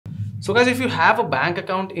So guys, if you have a bank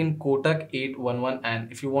account in Kotak 811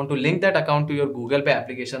 and if you want to link that account to your Google Pay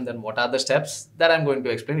application, then what are the steps that I'm going to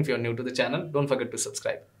explain. If you're new to the channel, don't forget to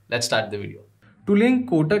subscribe. Let's start the video. To link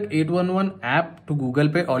Kotak 811 app to Google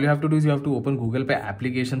Pay, all you have to do is you have to open Google Pay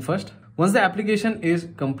application first. Once the application is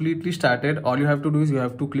completely started, all you have to do is you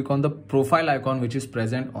have to click on the profile icon which is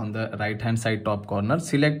present on the right hand side top corner.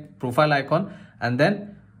 Select profile icon and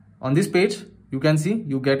then on this page you can see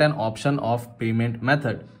you get an option of payment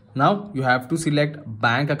method. Now you have to select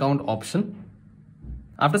bank account option.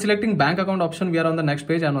 After selecting bank account option, we are on the next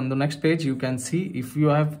page, and on the next page you can see if you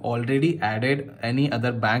have already added any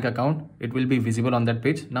other bank account, it will be visible on that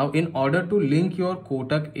page. Now in order to link your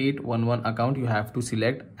Kotak 811 account, you have to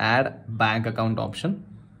select add bank account option,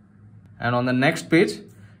 and on the next page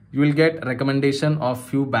you will get recommendation of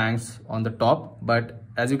few banks on the top, but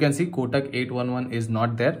as you can see Kotak 811 is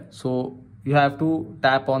not there, so you have to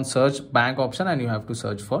tap on search bank option and you have to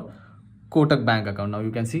search for Kotak bank account. Now you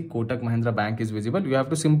can see Kotak Mahindra Bank is visible. You have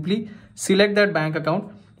to simply select that bank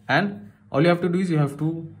account and all you have to do is you have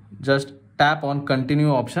to just tap on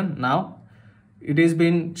continue option. Now it has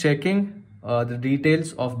been checking the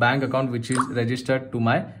details of bank account which is registered to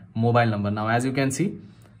my mobile number. Now as you can see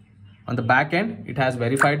on the back end, it has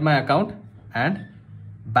verified my account and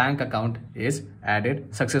bank account is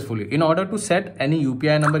added successfully. In order to set any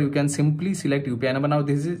UPI number, you can simply select UPI number. Now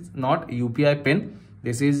this is not UPI pin,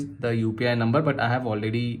 this is the UPI number, but I have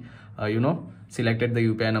already selected the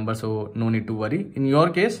UPI number, so no need to worry. In your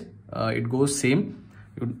case it goes same.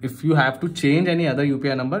 If you have to change any other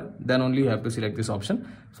UPI number, then only you have to select this option.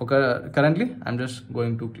 For currently I'm just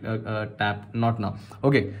going to tap not now.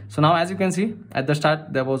 Okay, so now as you can see at the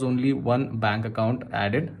start there was only one bank account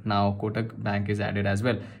added. Now Kotak Bank is added as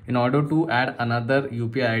well. In order to add another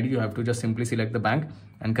UPI ID, you have to just simply select the bank,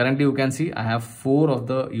 and currently you can see I have 4 of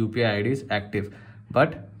the UPI IDs active,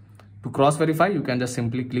 but to cross verify you can just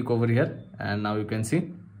simply click over here, and now you can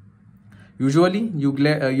see usually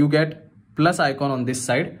you get plus icon on this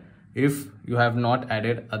side if you have not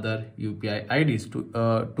added other UPI IDs.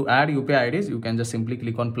 To add UPI IDs, you can just simply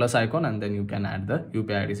click on plus icon and then you can add the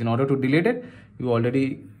UPI IDs. In order to delete it,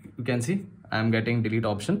 you can see I am getting delete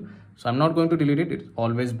option, so I'm not going to delete it. It's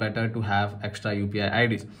always better to have extra UPI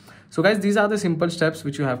IDs. So guys, these are the simple steps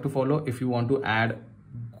which you have to follow if you want to add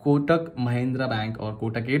Kotak Mahindra Bank or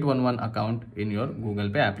Kotak 811 account in your Google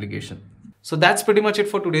Pay application. So that's pretty much it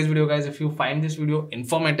for today's video, guys. If you find this video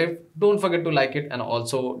informative, don't forget to like it, and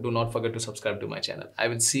also do not forget to subscribe to my channel. I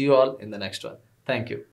will see you all in the next one. Thank you.